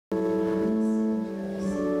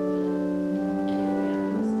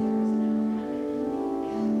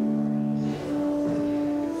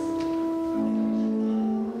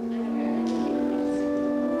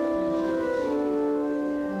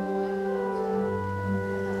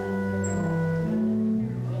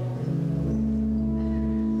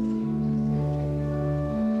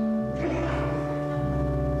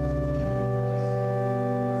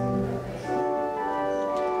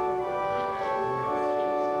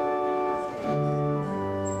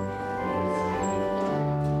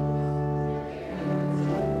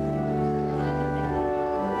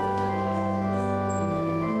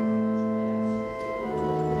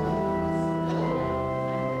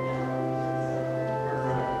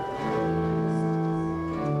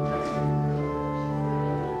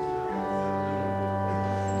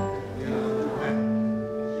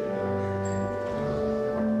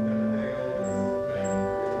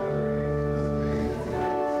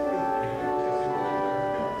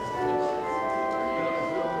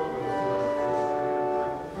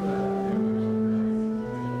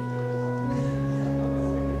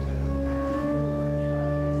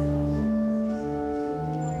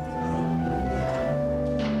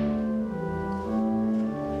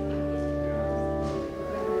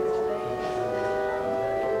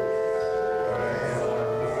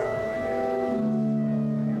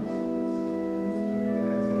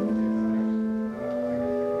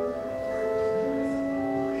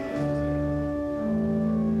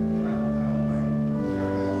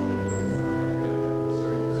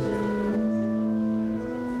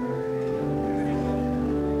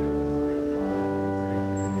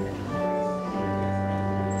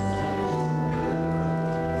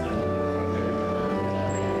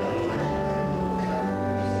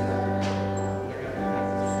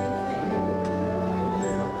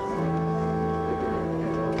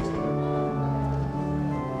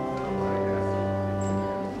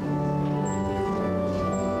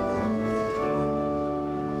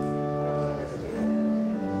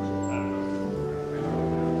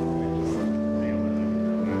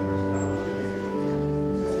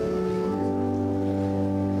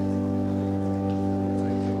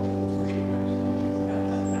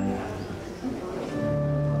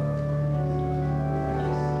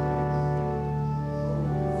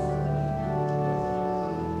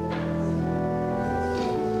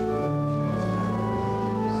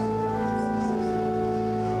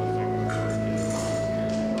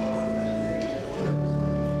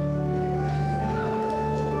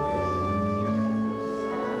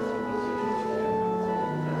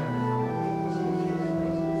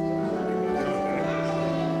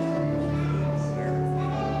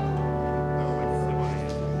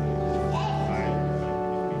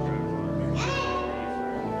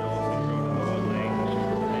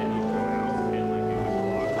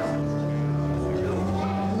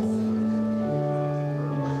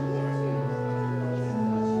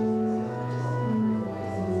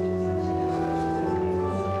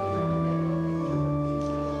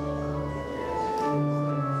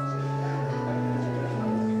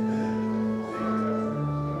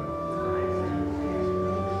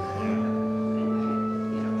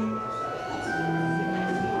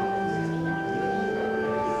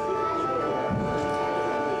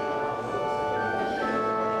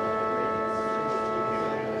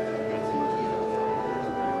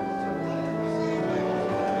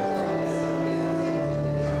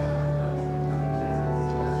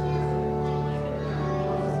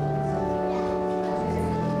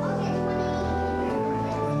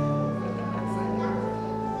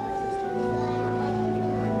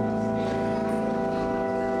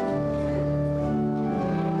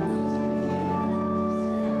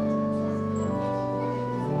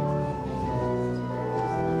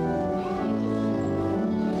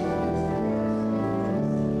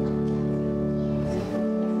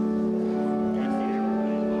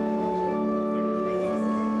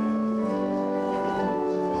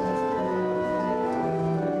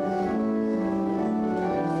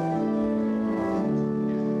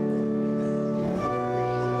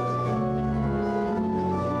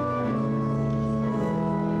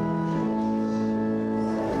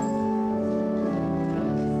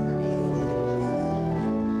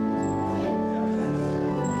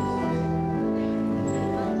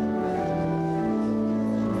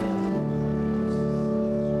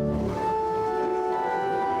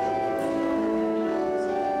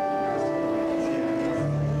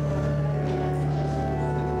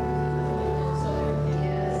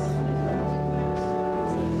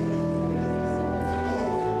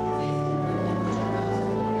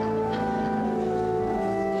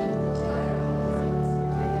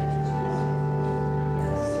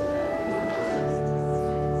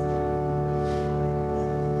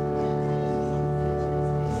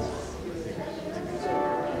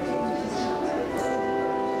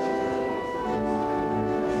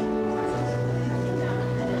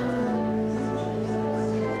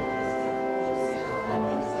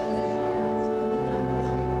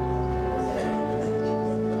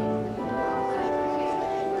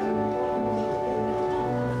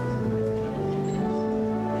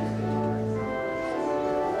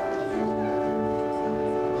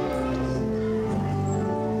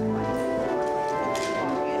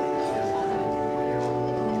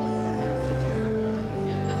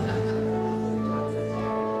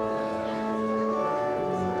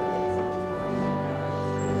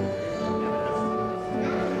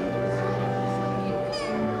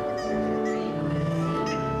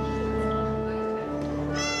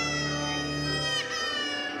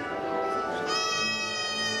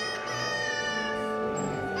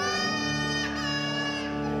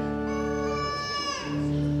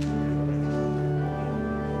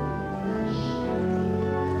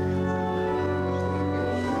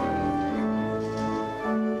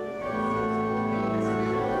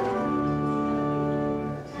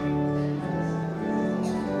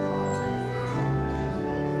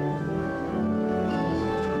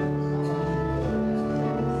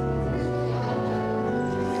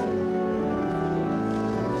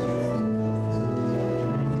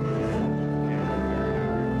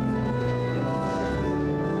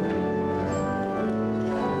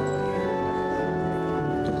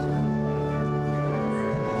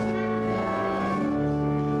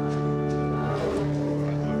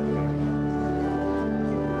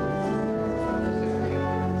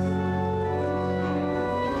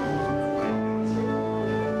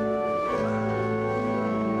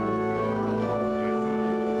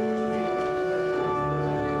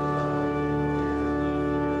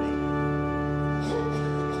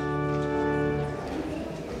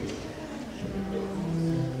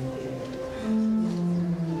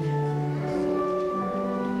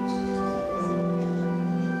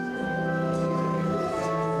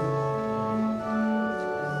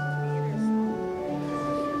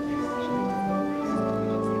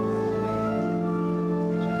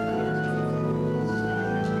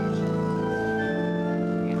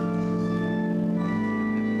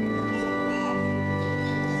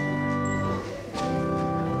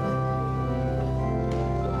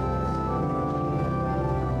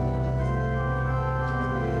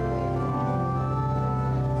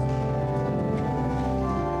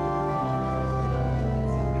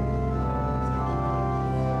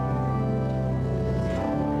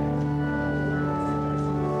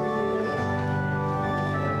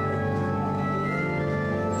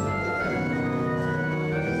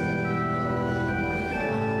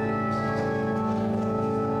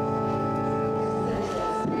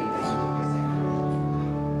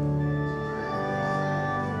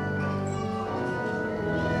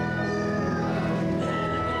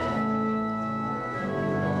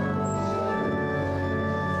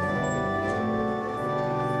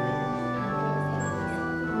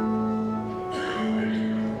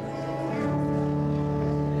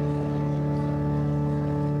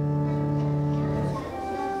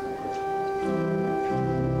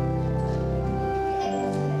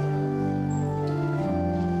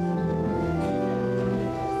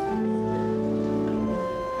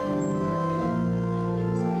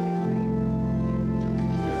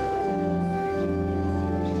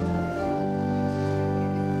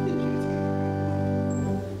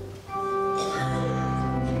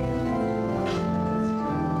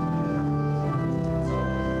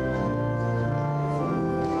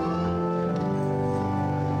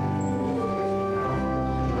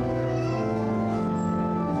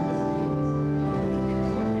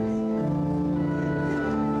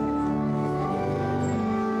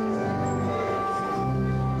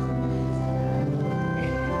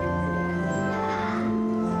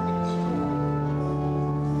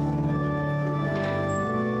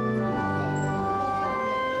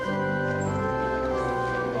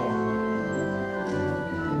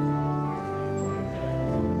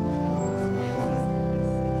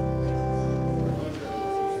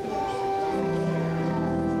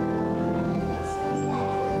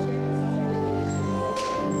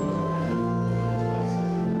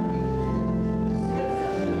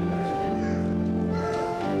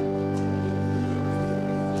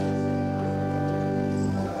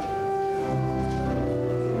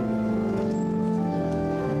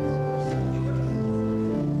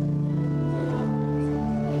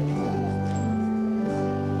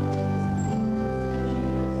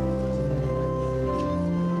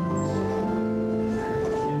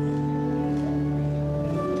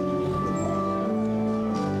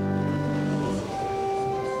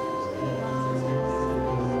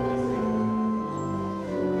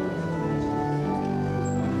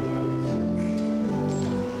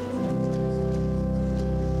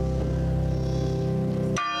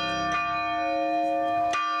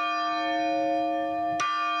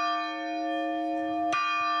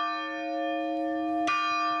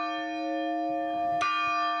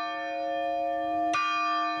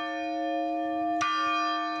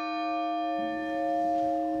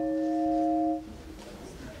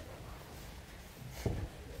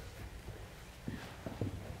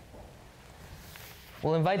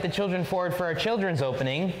We'll invite the children forward for our children's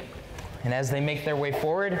opening, and as they make their way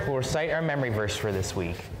forward, we'll recite our memory verse for this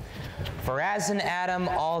week. For as in Adam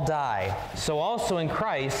all die, so also in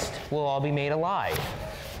Christ will all be made alive.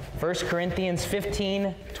 1 Corinthians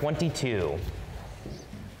 15:22.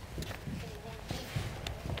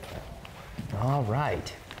 All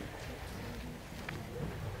right.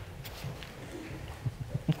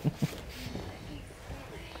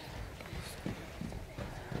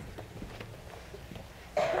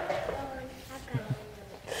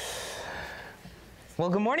 Well,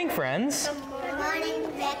 good morning, friends. Good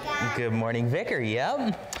morning, Vicar. Good morning, Vicar.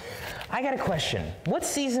 Yep. I got a question. What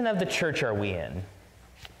season of the church are we in?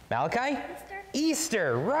 Malachi?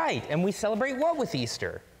 Easter, right. And we celebrate what with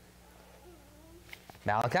Easter?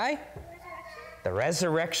 Malachi? The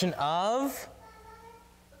resurrection of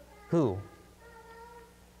who?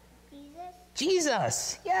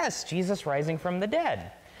 Jesus. Yes, Jesus rising from the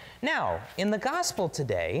dead. Now, in the gospel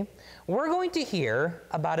today, we're going to hear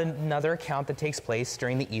about another account that takes place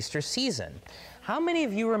during the Easter season. How many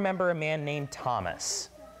of you remember a man named Thomas?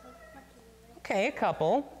 Okay, a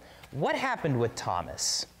couple. What happened with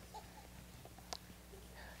Thomas?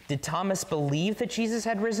 Did Thomas believe that Jesus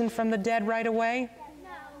had risen from the dead right away?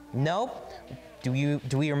 No. Nope. Do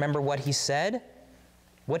we remember what he said?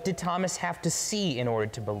 What did Thomas have to see in order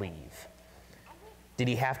to believe? Did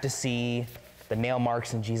he have to see the nail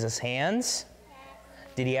marks in Jesus' hands?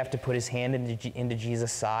 Did he have to put his hand into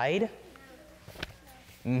Jesus' side?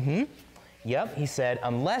 Yep, he said,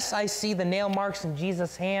 unless I see the nail marks in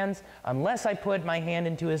Jesus' hands, unless I put my hand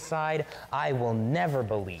into his side, I will never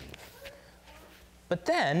believe. But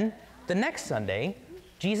then, the next Sunday,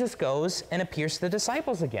 Jesus goes and appears to the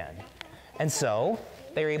disciples again. And so,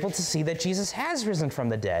 they're able to see that Jesus has risen from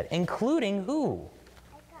the dead, including who?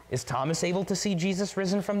 Is Thomas able to see Jesus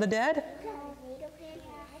risen from the dead?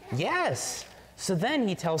 Yes. So then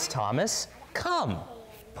he tells Thomas, come,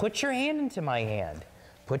 put your hand into my hand.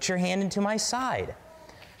 Put your hand into my side.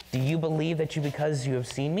 Do you believe that because you have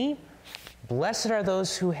seen me? Blessed are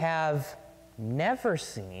those who have never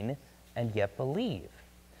seen and yet believe.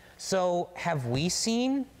 So have we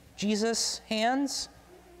seen Jesus' hands?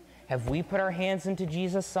 Have we put our hands into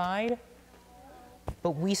Jesus' side?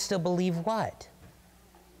 But we still believe what?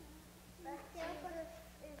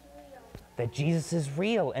 That Jesus is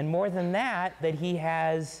real, and more than that, that he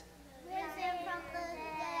has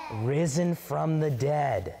risen from the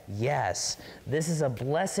dead. Yes, this is a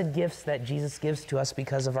blessed gift that Jesus gives to us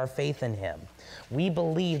because of our faith in him. We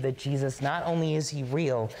believe that Jesus, not only is he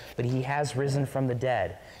real, but he has risen from the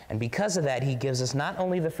dead. And because of that, he gives us not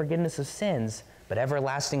only the forgiveness of sins, but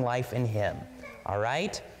everlasting life in him. All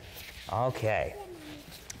right? Okay.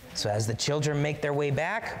 So as the children make their way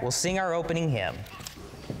back, we'll sing our opening hymn.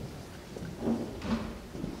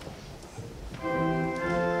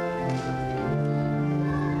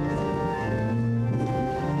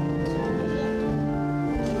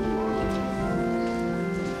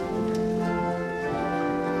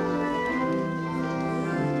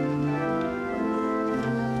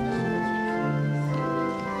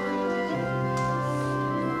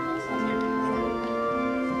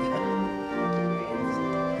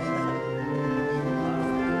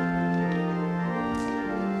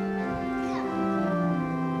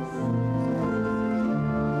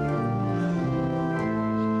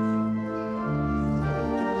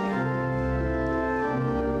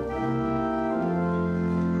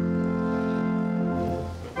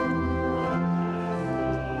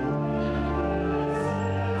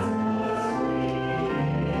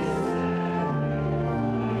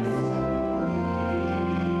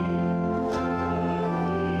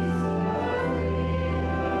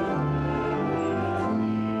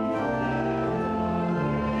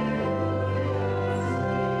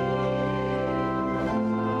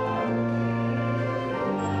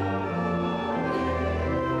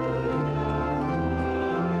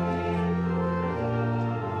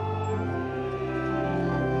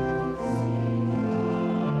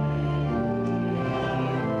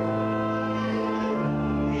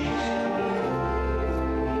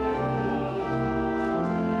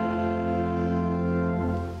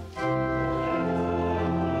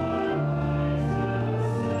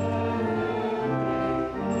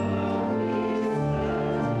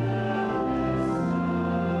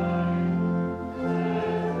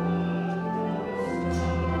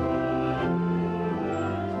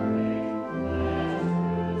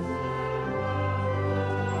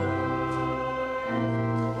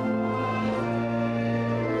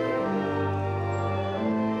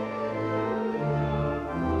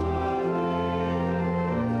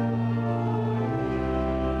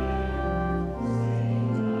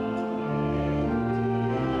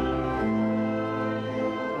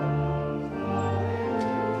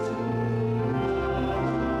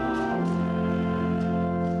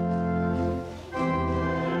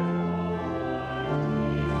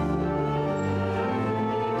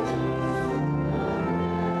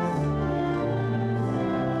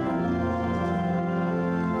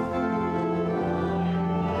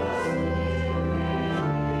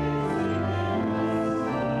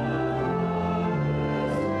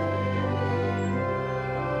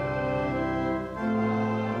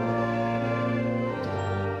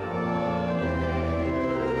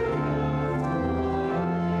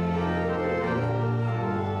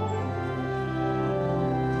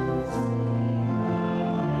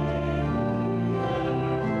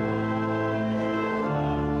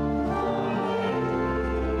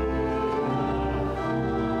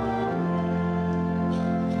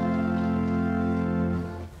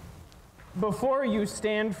 Before you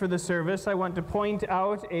stand for the service, I want to point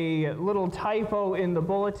out a little typo in the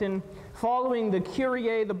bulletin. Following the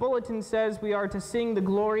Kyrie, the bulletin says we are to sing the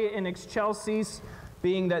Gloria in Excelsis,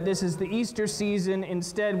 being that this is the Easter season.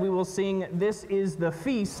 Instead, we will sing This is the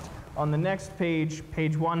Feast on the next page,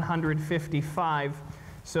 page 155.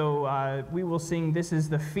 So we will sing This is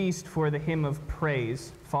the Feast for the hymn of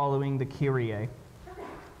praise, following the Kyrie.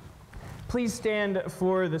 Please stand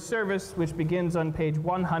for the service, which begins on page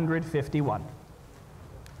 151.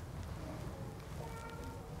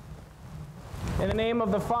 In the name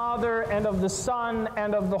of the Father, and of the Son,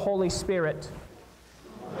 and of the Holy Spirit.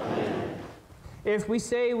 Amen. If we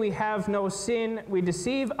say we have no sin, we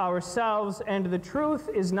deceive ourselves, and the truth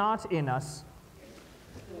is not in us.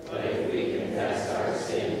 But if we confess our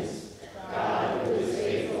sins, God, who is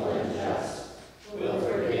faithful and just, will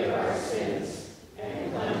forgive our sins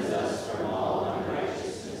and cleanse us from all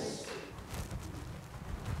unrighteousness.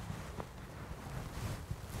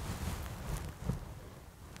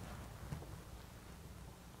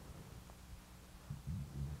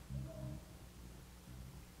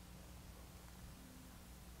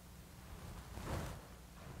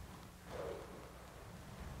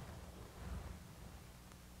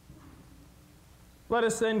 Let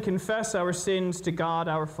us then confess our sins to God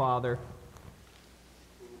our Father.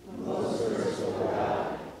 Most merciful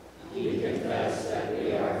God, we confess that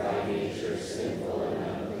we are by nature sinful and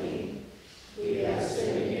unclean. We have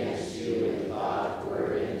sinned against you in thought,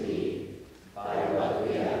 word, and deed, by what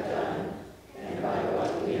we have done, and by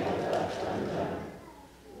what we have left undone.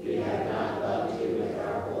 We have not loved you with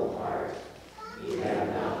our whole heart. We have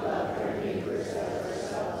not loved our neighbors as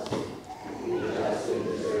ourselves. We justly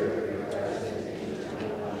deserve your present and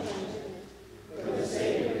eternal punishment. For the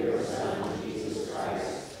sake of your Son, Jesus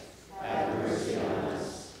Christ, have mercy on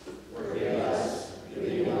us. Forgive us,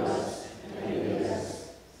 redeem us, and lead us,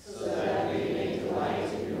 so that we may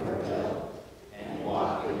delight in your will and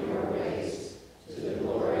walk in your ways, to the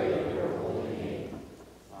glory of your holy name.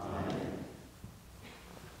 Amen.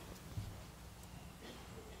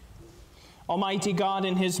 Almighty God,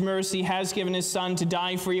 in his mercy, has given his Son to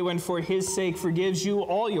die for you, and for his sake forgives you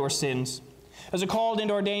all your sins. As a called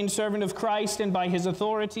and ordained servant of Christ, and by his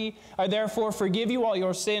authority, I therefore forgive you all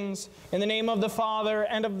your sins, in the name of the Father,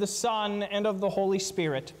 and of the Son, and of the Holy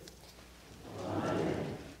Spirit. Amen.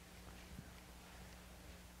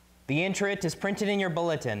 The introit is printed in your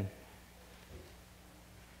bulletin.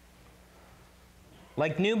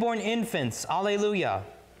 Like newborn infants, alleluia,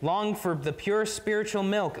 long for the pure spiritual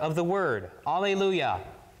milk of the Word, alleluia.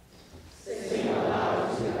 Sing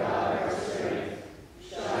aloud to God our strength.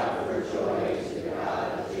 Shout for joy to the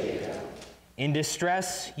God of Jacob. In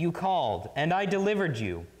distress you called, and I delivered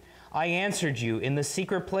you. I answered you in the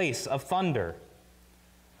secret place of thunder.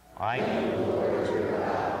 I am the Lord your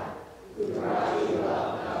God, who brought you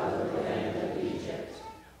up out of the land of Egypt.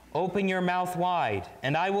 Open your mouth wide,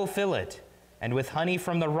 and I will fill it, and with honey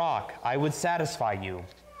from the rock I would satisfy you.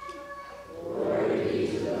 Glory be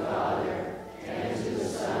to the Father, and to the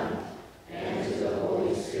Son, and to the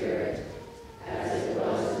Holy Spirit, as it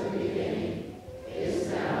was in the beginning, is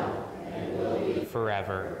now, and will be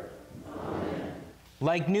forever. Amen.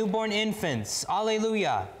 Like newborn infants,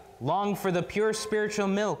 alleluia, long for the pure spiritual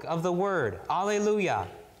milk of the Word, alleluia.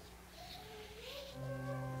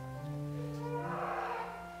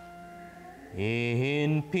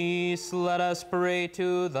 In peace let us pray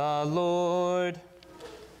to the Lord.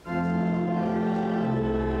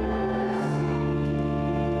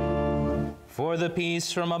 For the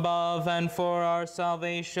peace from above and for our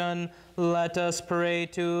salvation, let us pray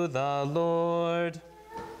to the Lord.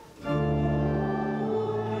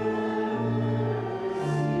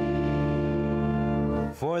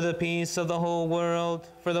 For the peace of the whole world,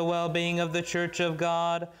 for the well-being of the Church of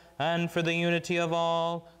God, and for the unity of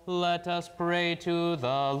all, let us pray to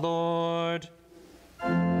the Lord.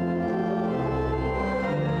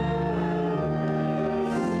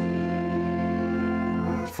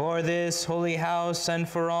 For this holy house and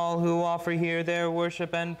for all who offer here their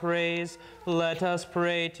worship and praise, let us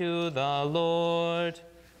pray to the Lord.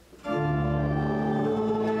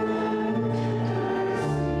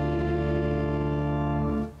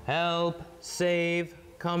 Help, save,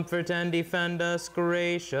 comfort, and defend us,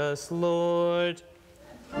 gracious Lord.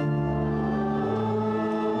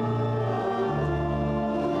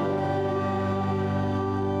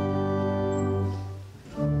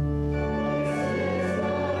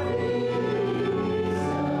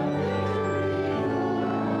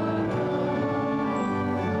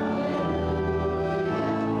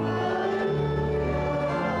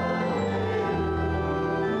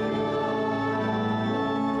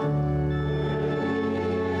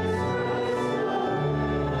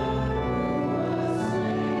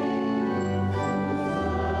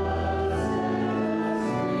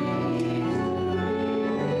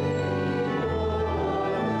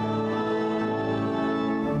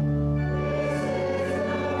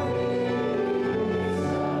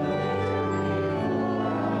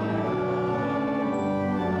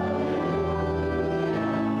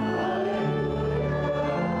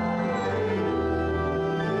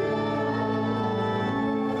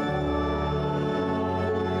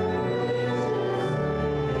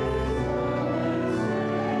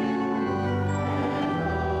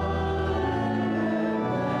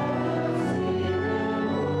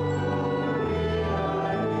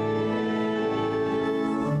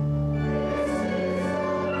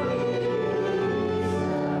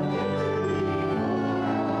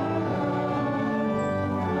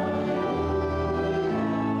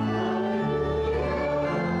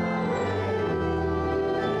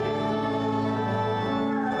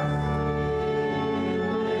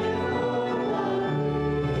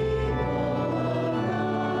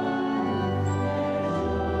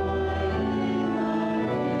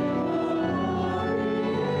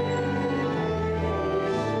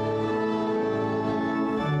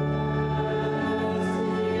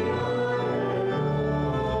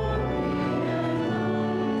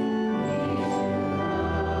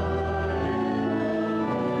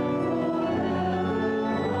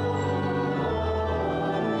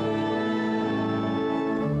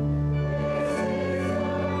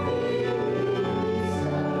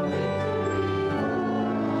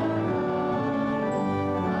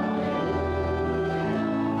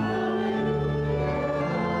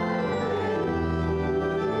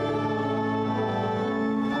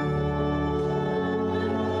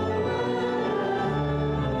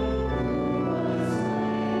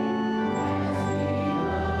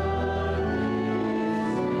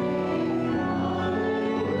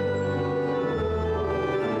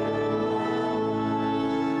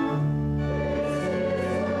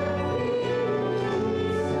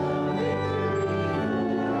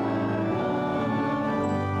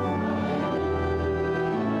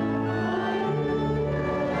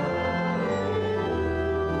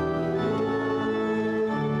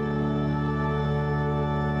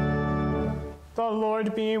 The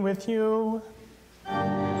Lord be with you.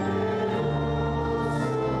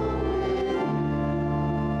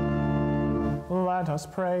 Let us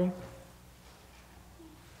pray.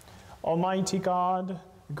 Almighty God,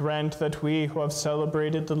 grant that we who have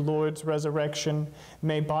celebrated the Lord's resurrection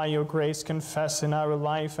may by your grace confess in our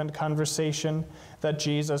life and conversation that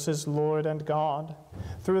Jesus is Lord and God.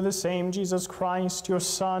 Through the same Jesus Christ, your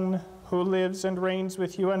Son, who lives and reigns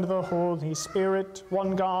with you and the Holy Spirit,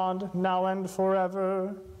 one God, now and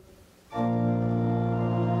forever.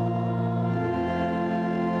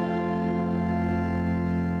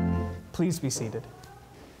 Please be seated.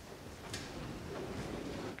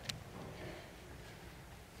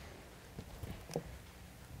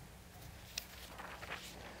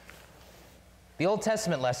 The Old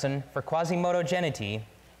Testament lesson for Quasimodo Geniti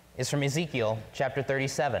is from Ezekiel chapter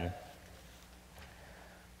 37.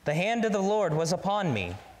 The hand of the Lord was upon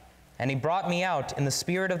me, and he brought me out in the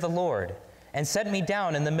spirit of the Lord, and set me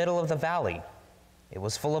down in the middle of the valley. It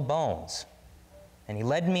was full of bones. And he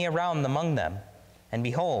led me around among them, and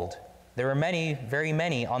behold, there were many, very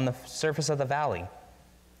many on the surface of the valley.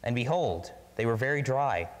 And behold, they were very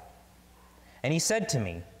dry. And he said to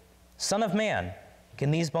me, Son of man, can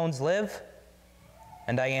these bones live?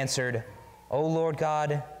 And I answered, O Lord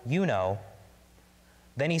God, you know.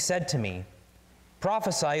 Then he said to me,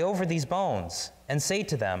 Prophesy over these bones, and say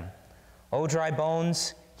to them, O dry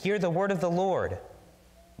bones, hear the word of the Lord.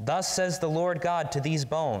 Thus says the Lord God to these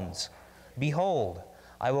bones, Behold,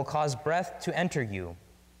 I will cause breath to enter you,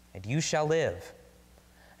 and you shall live.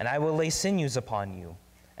 And I will lay sinews upon you,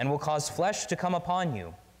 and will cause flesh to come upon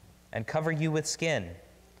you, and cover you with skin,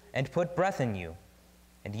 and put breath in you,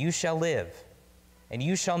 and you shall live. And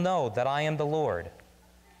you shall know that I am the Lord.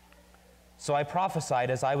 So I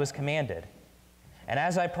prophesied as I was commanded. And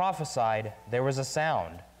as I prophesied, there was a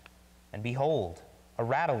sound, and behold, a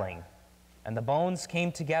rattling, and the bones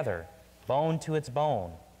came together, bone to its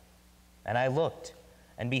bone. And I looked,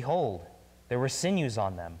 and behold, there were sinews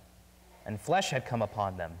on them, and flesh had come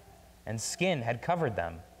upon them, and skin had covered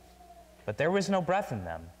them, but there was no breath in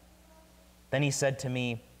them. Then he said to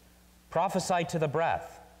me, Prophesy to the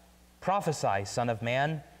breath. Prophesy, Son of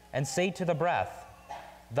man, and say to the breath,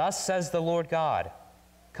 Thus says the Lord God,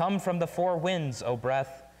 Come from the four winds, O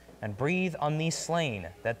breath, and breathe on these slain,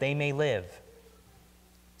 that they may live.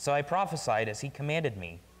 So I prophesied as he commanded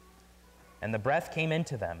me, and the breath came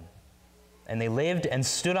into them, and they lived and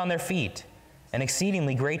stood on their feet, an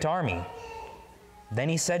exceedingly great army. Then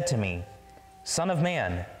he said to me, Son of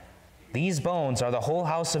man, these bones are the whole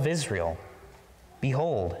house of Israel.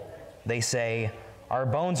 Behold, they say, Our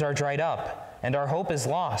bones are dried up, and our hope is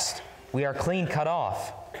lost. We are clean cut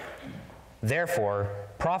off. Therefore,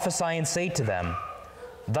 prophesy and say to them,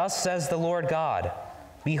 Thus says the Lord God,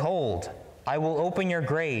 Behold, I will open your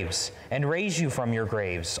graves and raise you from your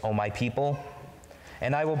graves, O my people,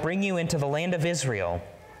 and I will bring you into the land of Israel,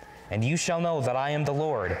 and you shall know that I am the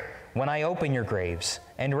Lord, when I open your graves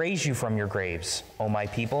and raise you from your graves, O my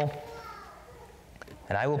people.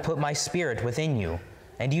 And I will put my spirit within you,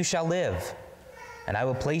 and you shall live, and I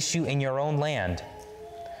will place you in your own land.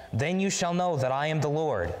 Then you shall know that I am the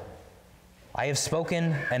Lord. I have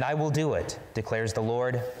spoken, and I will do it, declares the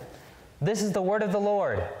Lord. This is the word of the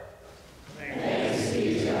Lord. Thanks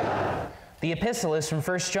be to God. The epistle is from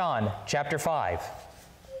 1 John, chapter 5.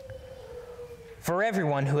 For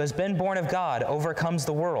everyone who has been born of God overcomes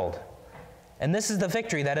the world. And this is the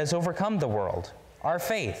victory that has overcome the world, our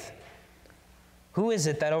faith. Who is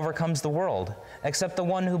it that overcomes the world, except the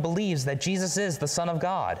one who believes that Jesus is the Son of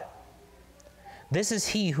God? This is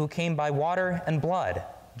he who came by water and blood,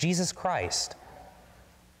 Jesus Christ.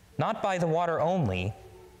 Not by the water only,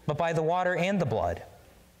 but by the water and the blood.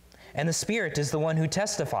 And the Spirit is the one who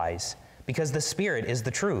testifies, because the Spirit is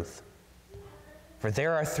the truth. For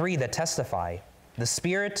there are three that testify, the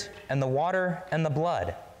Spirit and the water and the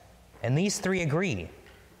blood, and these three agree.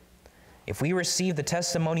 If we receive the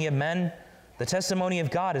testimony of men, the testimony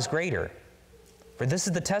of God is greater. For this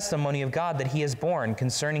is the testimony of God that he has borne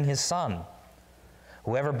concerning his Son.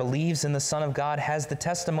 Whoever believes in the Son of God has the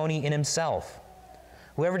testimony in himself.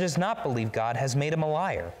 Whoever does not believe God has made him a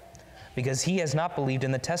liar, because he has not believed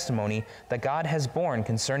in the testimony that God has borne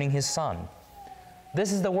concerning his Son.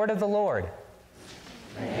 This is the word of the Lord.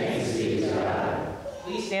 Thanks be to God.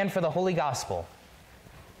 Please stand for the Holy Gospel.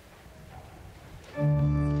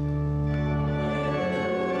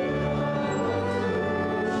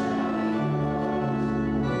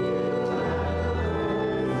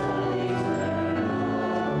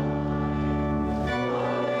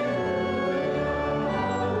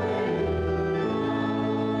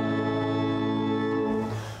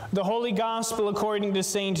 The Holy Gospel according to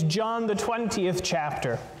St. John, the 20th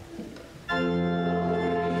chapter.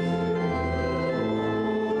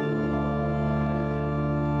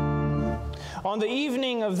 On the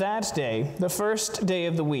evening of that day, the first day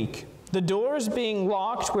of the week, the doors being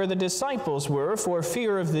locked where the disciples were for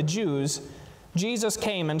fear of the Jews, Jesus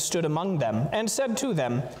came and stood among them, and said to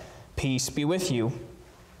them, "Peace be with you."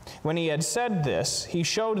 When he had said this, he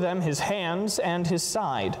showed them his hands and his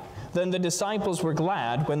side. Then the disciples were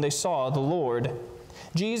glad when they saw the Lord.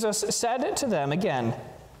 Jesus said to them again,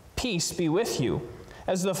 "Peace be with you.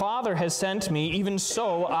 As the Father has sent me, even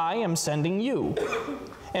so I am sending you."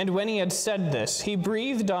 And when he had said this, he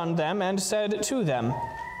breathed on them and said to them,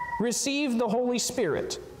 "Receive the Holy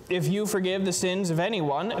Spirit. If you forgive the sins of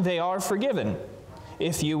anyone, they are forgiven.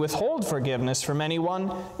 If you withhold forgiveness from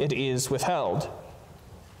anyone, it is withheld."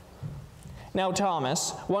 Now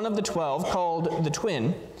Thomas, one of the 12, called the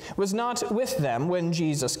Twin, was not with them when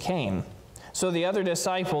Jesus came. So the other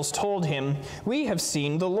disciples told him, "We have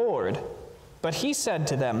seen the Lord." But he said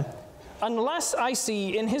to them, "Unless I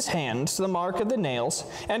see in his hands the mark of the nails,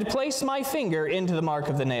 and place my finger into the mark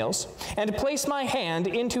of the nails, and place my hand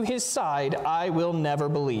into his side, I will never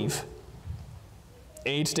believe."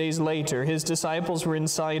 8 days later, his disciples were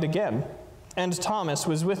inside again, and Thomas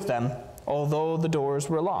was with them, although the doors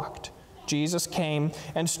were locked. Jesus came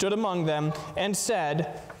and stood among them and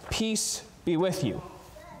said, "Peace be with you."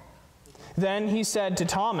 Then he said to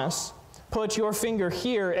Thomas, "Put your finger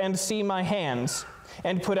here and see my hands,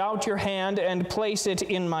 and put out your hand and place it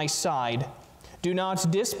in my side. Do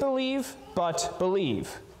not disbelieve, but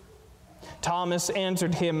believe." Thomas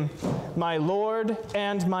answered him, "My Lord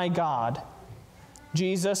and my God."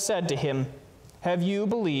 Jesus said to him, "Have you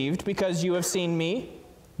believed because you have seen me?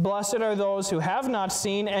 Blessed are those who have not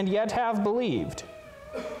seen and yet have believed."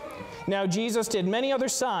 Now Jesus did many other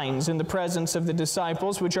signs in the presence of the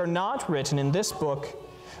disciples, which are not written in this book,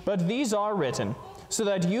 but these are written, so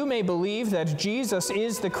that you may believe that Jesus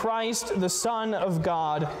is the Christ, the Son of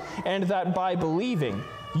God, and that by believing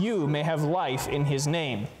you may have life in his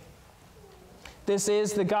name. This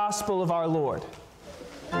is the gospel of our Lord.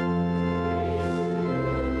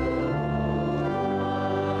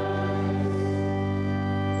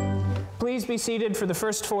 Please be seated for the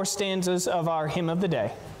first 4 stanzas of our hymn of the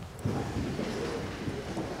day.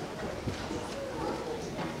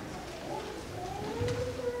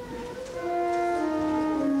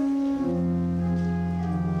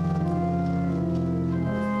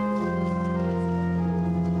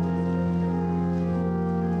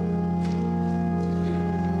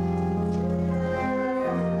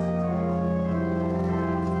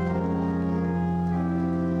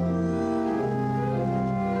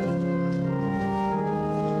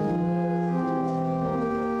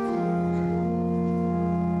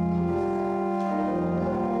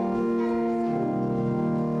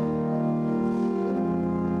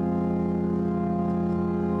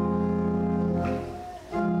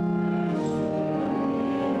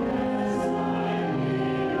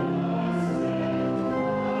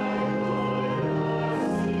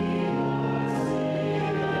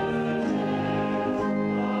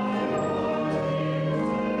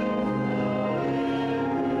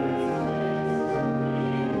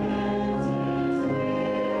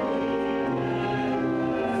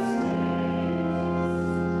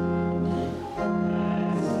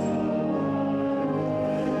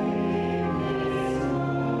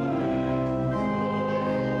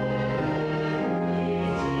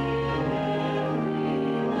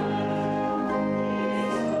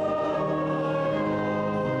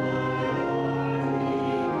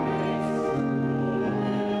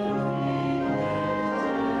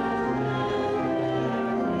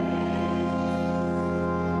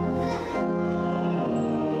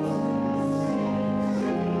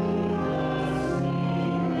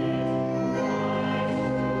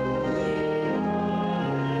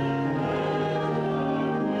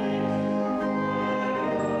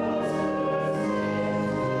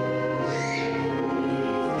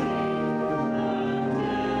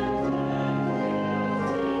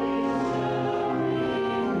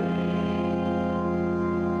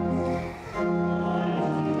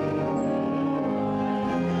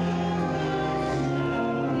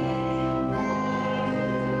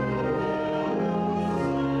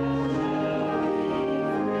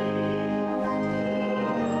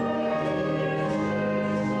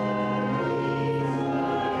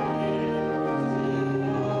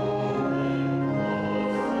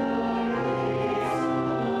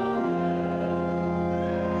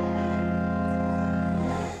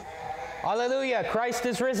 Hallelujah, Christ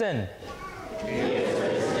is risen. He is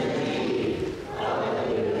risen indeed.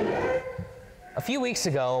 Hallelujah. A A few weeks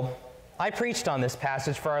ago, I preached on this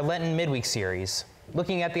passage for our Lenten Midweek series,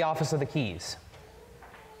 looking at the office of the keys.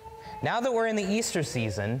 Now that we're in the Easter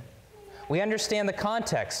season, we understand the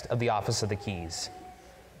context of the office of the keys.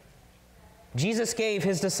 Jesus gave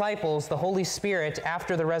his disciples the Holy Spirit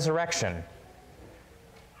after the resurrection.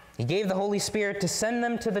 He gave the Holy Spirit to send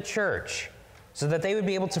them to the church so that they would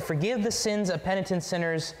be able to forgive the sins of penitent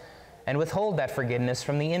sinners and withhold that forgiveness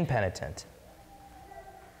from the impenitent.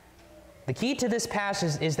 The key to this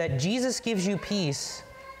passage is that Jesus gives you peace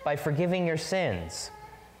by forgiving your sins.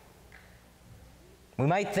 We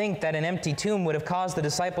might think that an empty tomb would have caused the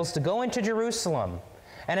disciples to go into Jerusalem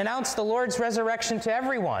and announce the Lord's resurrection to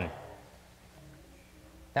everyone.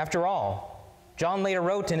 After all, John later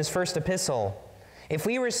wrote in his first epistle, "If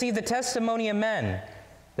we receive the testimony of men,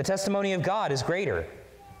 the testimony of God is greater."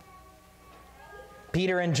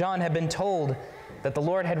 Peter and John had been told that the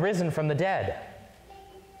Lord had risen from the dead.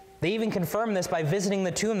 They even confirmed this by visiting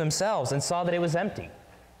the tomb themselves and saw that it was empty.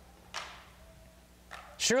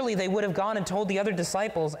 Surely they would have gone and told the other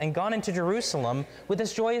disciples and gone into Jerusalem with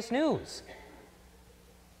this joyous news.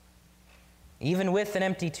 Even with an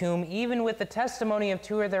empty tomb, even with the testimony of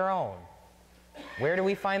two of their own, where do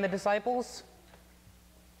we find the disciples?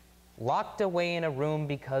 Locked away in a room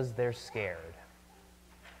because they're scared.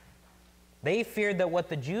 They feared that what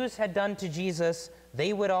the Jews had done to Jesus,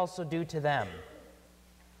 they would also do to them.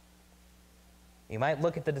 You might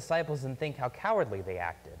look at the disciples and think how cowardly they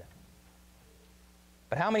acted.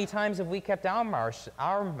 But how many times have we kept our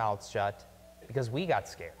mouths shut because we got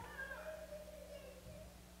scared?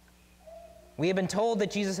 We have been told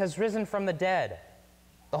that Jesus has risen from the dead.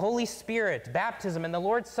 The Holy Spirit, baptism, and the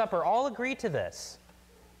Lord's Supper all agree to this.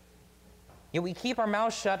 Yet we keep our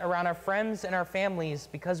mouths shut around our friends and our families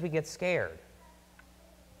because we get scared.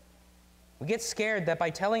 We get scared that by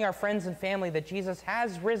telling our friends and family that Jesus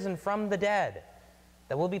has risen from the dead,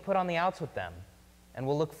 that we'll be put on the outs with them and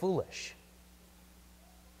we'll look foolish.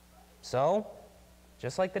 So,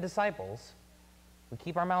 just like the disciples, we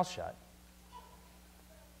keep our mouths shut.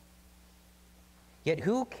 Yet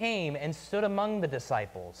who came and stood among the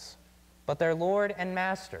disciples but their Lord and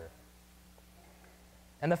Master?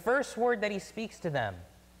 And the first word that he speaks to them,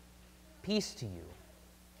 peace to you.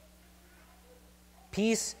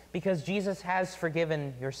 Peace because Jesus has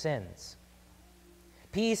forgiven your sins.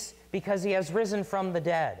 Peace because he has risen from the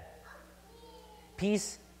dead.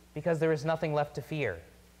 Peace because there is nothing left to fear.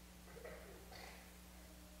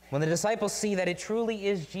 When the disciples see that it truly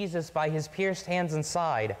is Jesus by his pierced hands and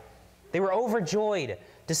side, they were overjoyed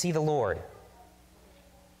to see the Lord.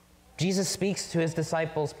 Jesus speaks to his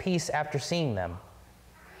disciples peace after seeing them.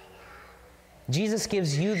 Jesus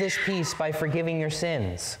gives you this peace by forgiving your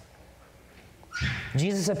sins.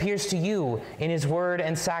 Jesus appears to you in his word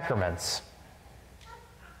and sacraments.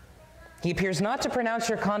 He appears not to pronounce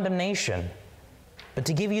your condemnation, but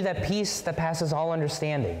to give you that peace that passes all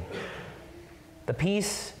understanding. The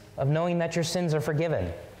peace of knowing that your sins are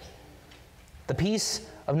forgiven. The peace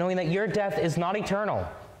of knowing that your death is not eternal.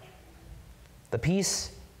 The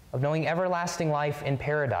peace of knowing everlasting life in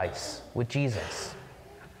paradise with Jesus.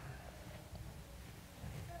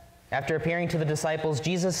 After appearing to the disciples,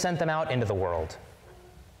 Jesus sent them out into the world.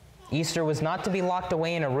 Easter was not to be locked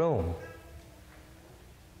away in a room.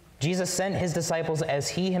 Jesus sent his disciples as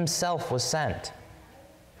he himself was sent.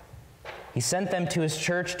 He sent them to his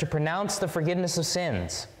church to pronounce the forgiveness of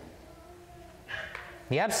sins.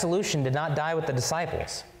 The absolution did not die with the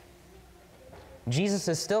disciples. Jesus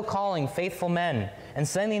is still calling faithful men and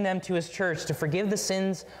sending them to his church to forgive the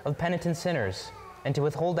sins of penitent sinners and to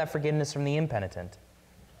withhold that forgiveness from the impenitent.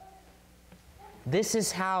 This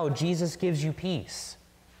is how Jesus gives you peace.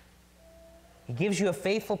 He gives you a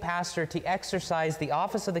faithful pastor to exercise the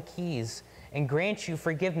office of the keys and grant you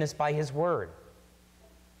forgiveness by his word.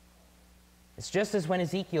 It's just as when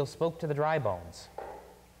Ezekiel spoke to the dry bones.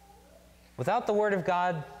 Without the word of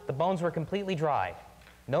God, the bones were completely dry,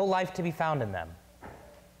 no life to be found in them.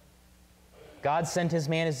 God sent his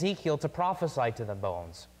man Ezekiel to prophesy to the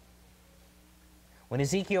bones. When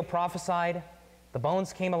Ezekiel prophesied, the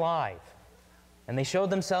bones came alive, and they showed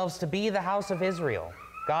themselves to be the house of Israel,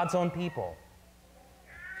 God's own people.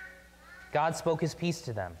 God spoke his peace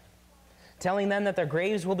to them, telling them that their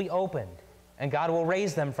graves will be opened, and God will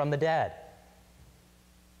raise them from the dead.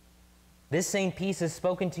 This same peace is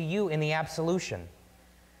spoken to you in the absolution.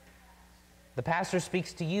 The pastor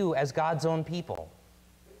speaks to you as God's own people.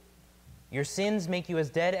 Your sins make you as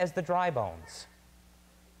dead as the dry bones.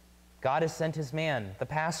 God has sent his man, the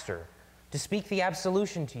pastor, to speak the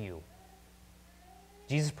absolution to you.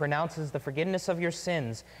 Jesus pronounces the forgiveness of your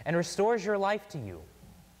sins and restores your life to you.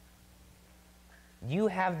 you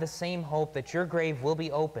have the same hope that your grave will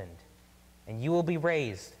be opened and you will be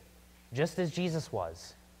raised, just as Jesus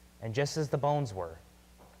was and just as the bones were.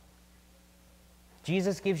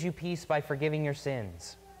 Jesus gives you peace by forgiving your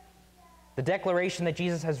sins. The declaration that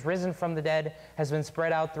Jesus has risen from the dead has been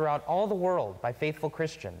spread out throughout all the world by faithful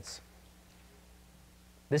Christians.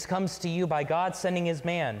 This comes to you by God sending his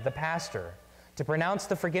man, the pastor, to pronounce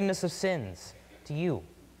the forgiveness of sins to you.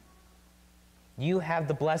 You have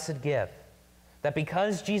the blessed gift that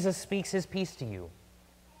because Jesus speaks his peace to you,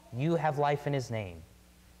 you have life in his name.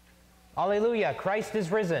 Alleluia, Christ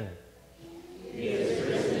is risen. He is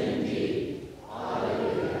risen indeed.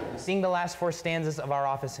 Alleluia. Sing the last 4 stanzas of our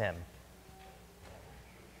office hymn.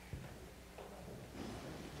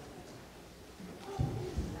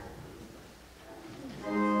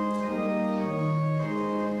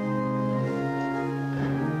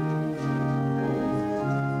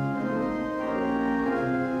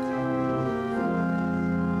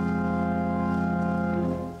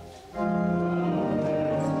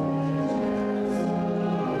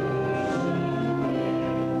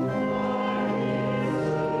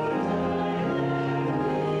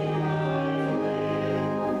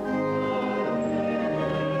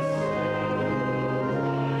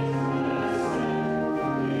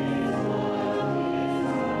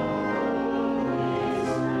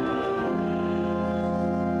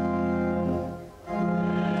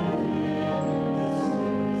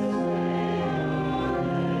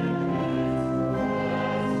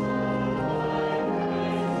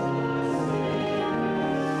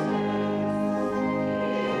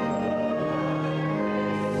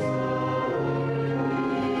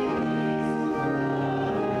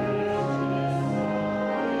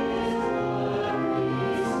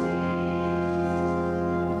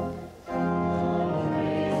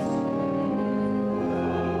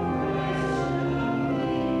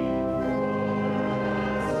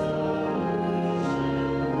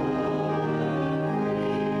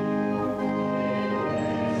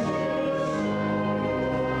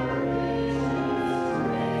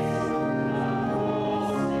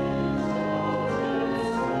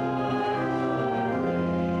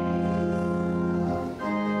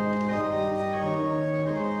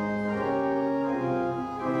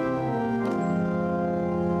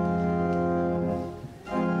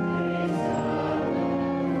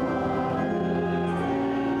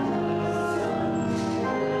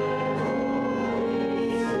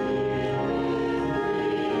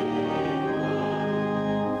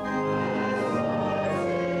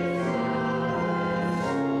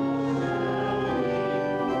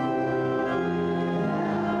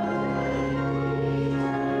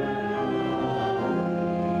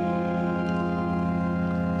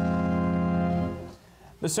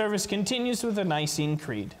 The service continues with the Nicene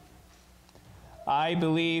Creed. I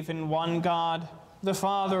believe in one God, the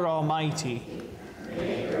Father Almighty,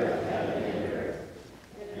 maker of heaven and earth,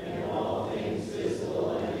 and all things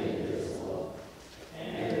visible and invisible,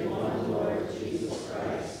 and in one Lord Jesus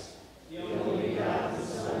Christ, the only begotten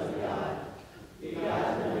Son of God,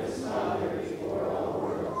 begotten of his Father before all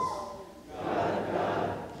worlds, God of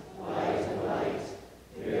God, light of light,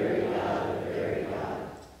 very God of very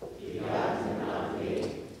God, begotten, not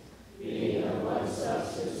made, being of one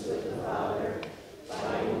substance with the Father,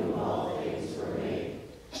 by whom all things were made,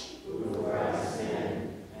 who for our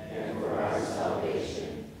sin and for our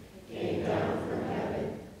salvation came down from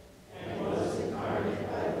heaven and was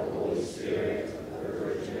incarnate by the Holy Spirit of the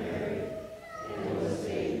Virgin Mary, and was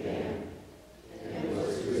made man, and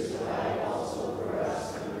was crucified also for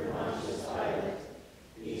us under Pontius Pilate.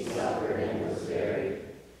 He suffered and was buried,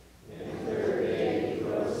 and the third day he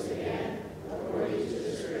rose again, according to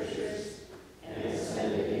the Scriptures, and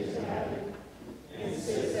ascended into heaven, and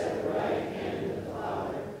sits at the right hand of the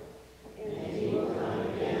Father. And he will come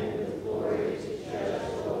again with glory to judge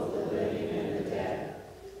both the living and the dead,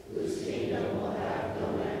 whose kingdom will have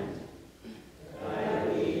no end. I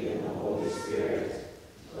believe in the Holy Spirit,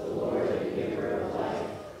 the Lord and giver of life,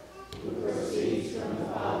 who proceeds from the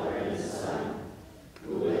Father and the Son,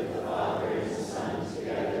 who with the Father and the Son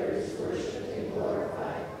together is worshipped and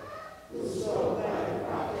glorified, who spoke by the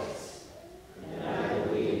prophets. And I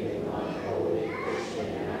believe in one holy Christian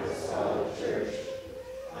and apostolic church.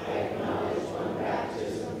 I acknowledge one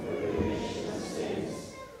baptism for the remission of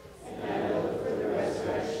sins, and I look for the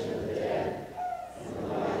resurrection of the dead and the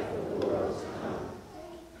life of the world to come.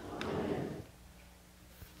 Amen.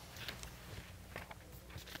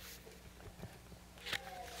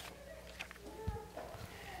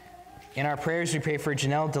 In our prayers, we pray for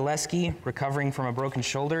Janelle Deleski, recovering from a broken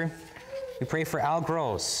shoulder. We pray for Al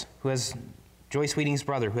Gross, Joyce Wheating's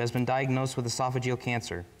brother, who has been diagnosed with esophageal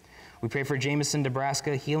cancer. We pray for Jameson,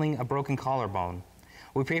 Nebraska, healing a broken collarbone.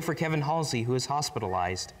 We pray for Kevin Halsey, who is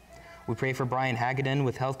hospitalized. We pray for Brian Hagedin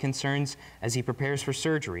with health concerns as he prepares for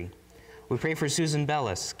surgery. We pray for Susan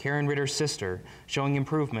Bellis, Karen Ritter's sister, showing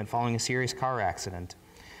improvement following a serious car accident.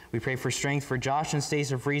 We pray for strength for Josh and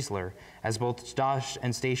Stacia Friesler, as both Josh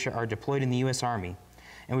and Stacia are deployed in the U.S. Army.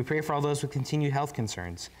 And we pray for all those with continued health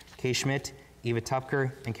concerns, Kay Schmidt, Eva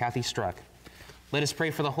Tupker, and Kathy Struck. Let us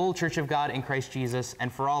pray for the whole Church of God in Christ Jesus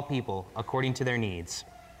and for all people according to their needs.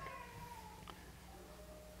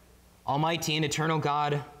 Almighty and eternal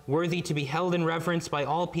God, worthy to be held in reverence by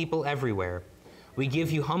all people everywhere, we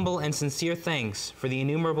give you humble and sincere thanks for the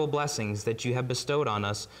innumerable blessings that you have bestowed on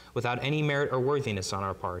us without any merit or worthiness on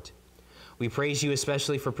our part. We praise you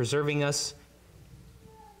especially for preserving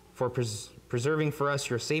for us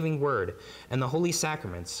your saving word and the holy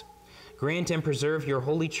sacraments. Grant and preserve your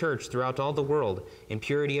holy church throughout all the world in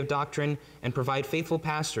purity of doctrine, and provide faithful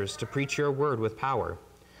pastors to preach your word with power.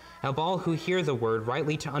 Help all who hear the word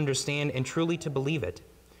rightly to understand and truly to believe it.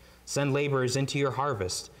 Send laborers into your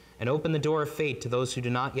harvest, and open the door of faith to those who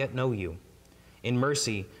do not yet know you. In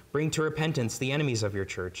mercy, bring to repentance the enemies of your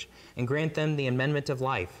church, and grant them the amendment of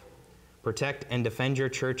life. Protect and defend your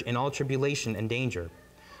church in all tribulation and danger.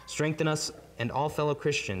 Strengthen us and all fellow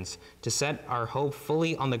Christians to set our hope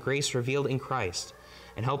fully on the grace revealed in Christ,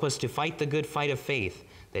 and help us to fight the good fight of faith,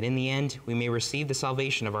 that in the end we may receive the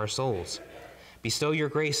salvation of our souls. Bestow your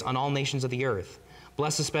grace on all nations of the earth.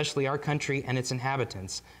 Bless especially our country and its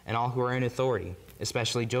inhabitants, and all who are in authority,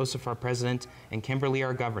 especially Joseph, our president, and Kimberly,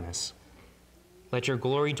 our governess. Let your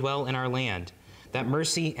glory dwell in our land, that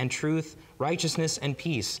mercy and truth, righteousness and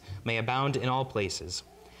peace may abound in all places.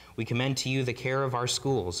 We commend to you the care of our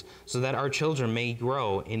schools, so that our children may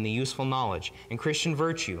grow in the useful knowledge and Christian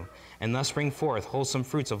virtue, and thus bring forth wholesome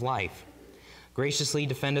fruits of life. Graciously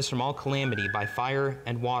defend us from all calamity by fire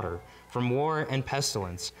and water, from war and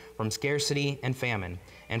pestilence, from scarcity and famine,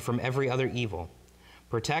 and from every other evil.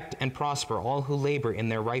 Protect and prosper all who labor in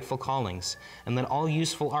their rightful callings, and let all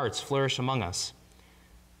useful arts flourish among us.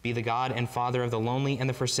 Be the God and Father of the lonely and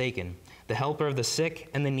the forsaken, the helper of the sick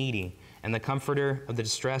and the needy, and the comforter of the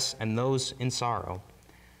distressed and those in sorrow.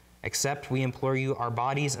 Accept, we implore you, our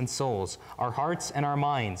bodies and souls, our hearts and our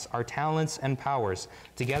minds, our talents and powers,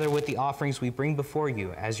 together with the offerings we bring before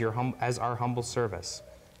you as our humble service.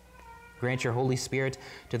 Grant your Holy Spirit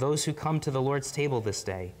to those who come to the Lord's table this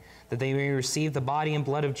day, that they may receive the body and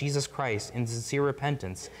blood of Jesus Christ in sincere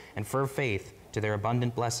repentance and firm faith to their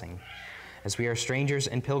abundant blessing. As we are strangers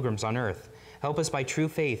and pilgrims on earth, help us by true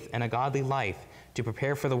faith and a godly life to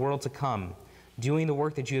prepare for the world to come, doing the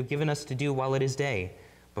work that you have given us to do while it is day,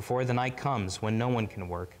 before the night comes when no one can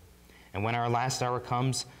work. And when our last hour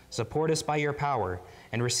comes, support us by your power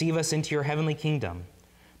and receive us into your heavenly kingdom.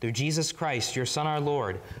 Through Jesus Christ, your Son, our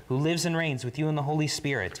Lord, who lives and reigns with you in the Holy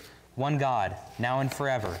Spirit, one God, now and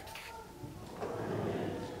forever.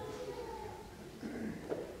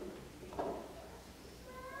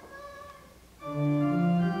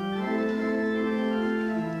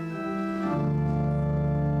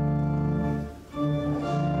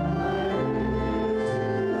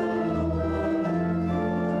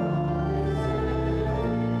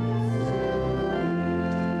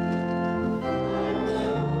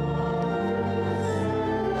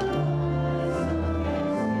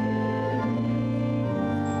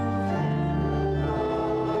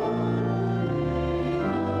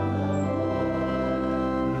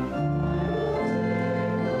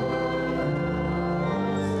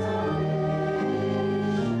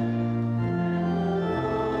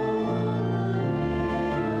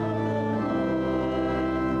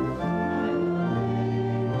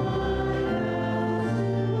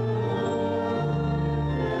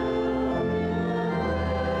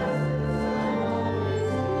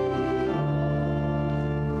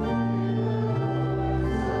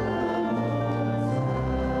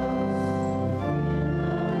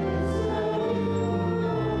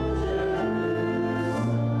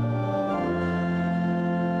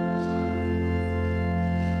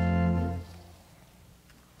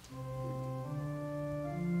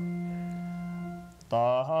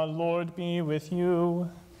 The Lord be with you.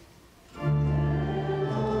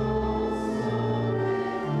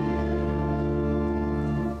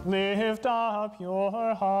 Lift up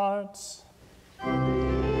your hearts.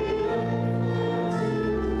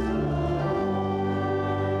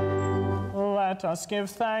 Let us give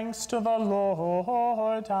thanks to the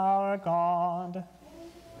Lord our God.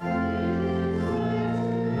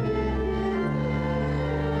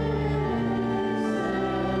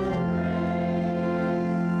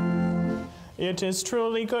 It is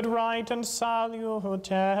truly good, right, and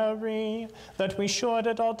salutary that we should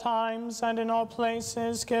at all times and in all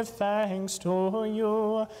places give thanks to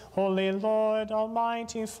you, Holy Lord,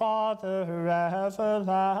 Almighty Father,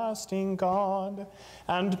 everlasting God.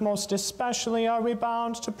 And most especially are we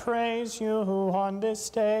bound to praise you on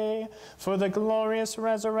this day for the glorious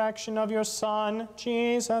resurrection of your Son,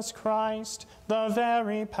 Jesus Christ, the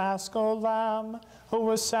very Paschal Lamb, who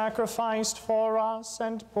was sacrificed for us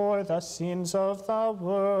and bore the sins of the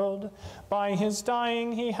world. By his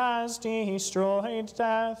dying he has destroyed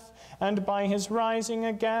death, and by his rising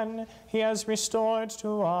again he has restored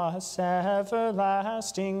to us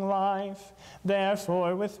everlasting life.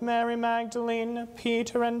 Therefore, with Mary Magdalene,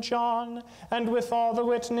 Peter and John, and with all the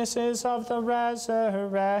witnesses of the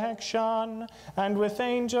resurrection, and with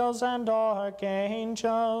angels and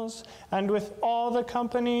archangels, and with all the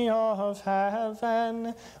company of heaven,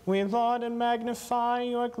 we laud and magnify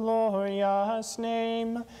your glorious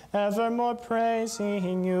name, evermore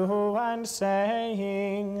praising you and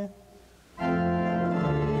saying,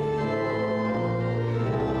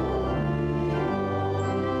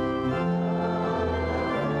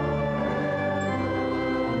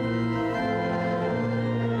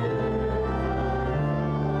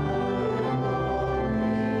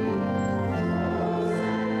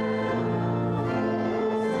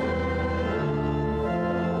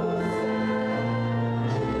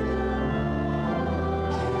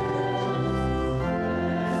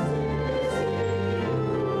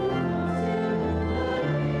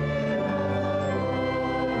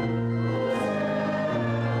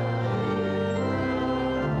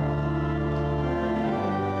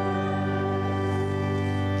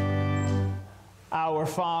 Our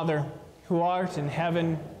Father, who art in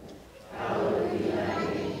heaven, Hallowed be thy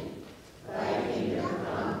name. Thy kingdom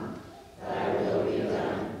come, thy will be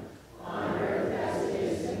done, on earth as it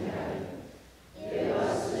is in heaven. Give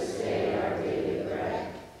us this day our daily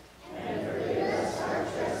bread, and forgive us our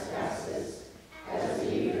trespasses, as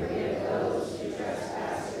we forgive those who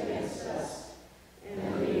trespass against us.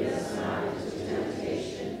 And lead us not into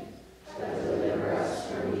temptation, but deliver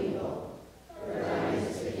us from evil. For thine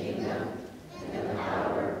is the kingdom, and the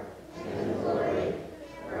power, and the glory,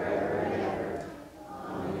 forever and ever.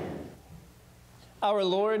 Amen. Our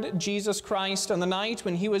Lord Jesus Christ, on the night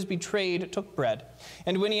when he was betrayed, took bread.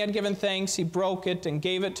 And when he had given thanks, he broke it and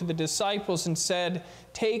gave it to the disciples and said,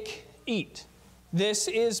 "Take, eat. This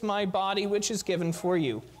is my body which is given for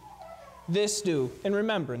you. This do in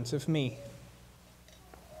remembrance of me."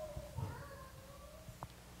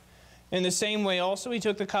 In the same way also he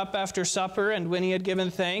took the cup after supper, and when he had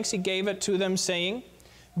given thanks, he gave it to them, saying,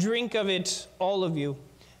 "Drink of it, all of you.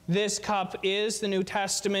 This cup is the New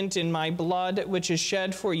Testament in my blood, which is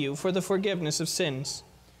shed for you for the forgiveness of sins.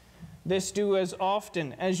 This do as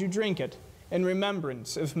often as you drink it in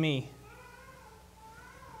remembrance of me."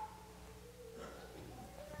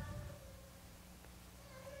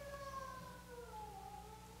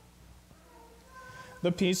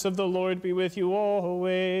 The peace of the Lord be with you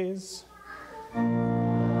always.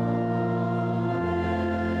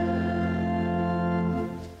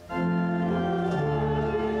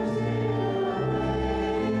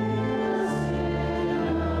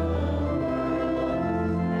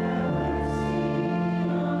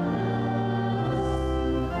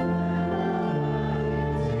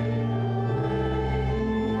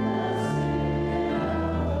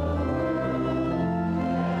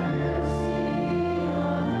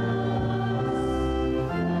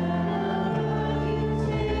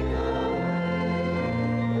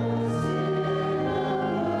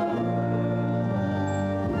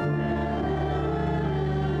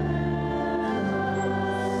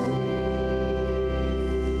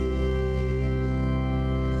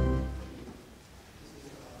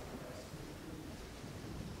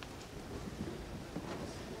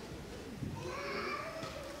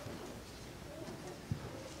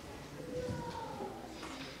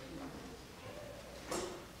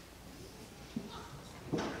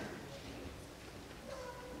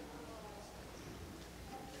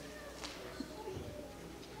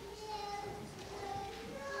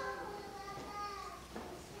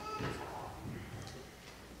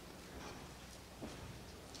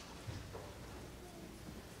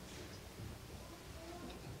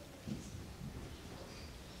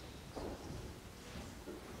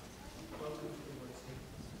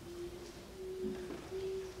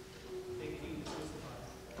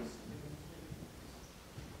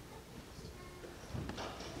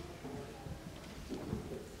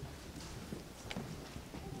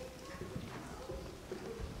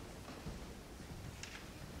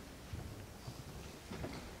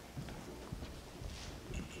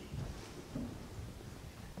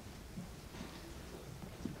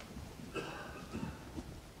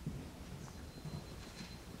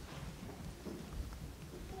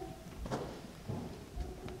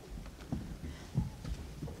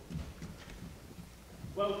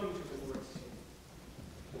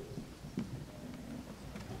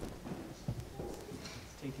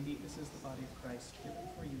 Christ, give it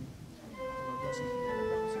for you. The Lord bless and keep you in the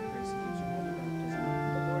promise of grace and gives you holy baptism.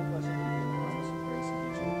 The Lord bless and keep you in the promise of grace and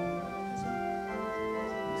gives you holy baptism.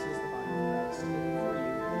 This is the body of Christ, give it for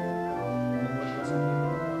you. The Lord bless and keep you in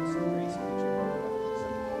the promise of grace and gives you holy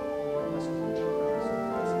baptism. The Lord bless and keep you in the promise of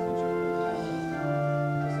grace and gives you holy baptism.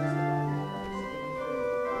 This is the body of Christ, given for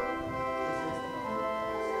you. This is the body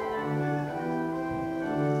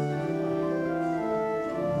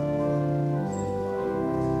of Christ.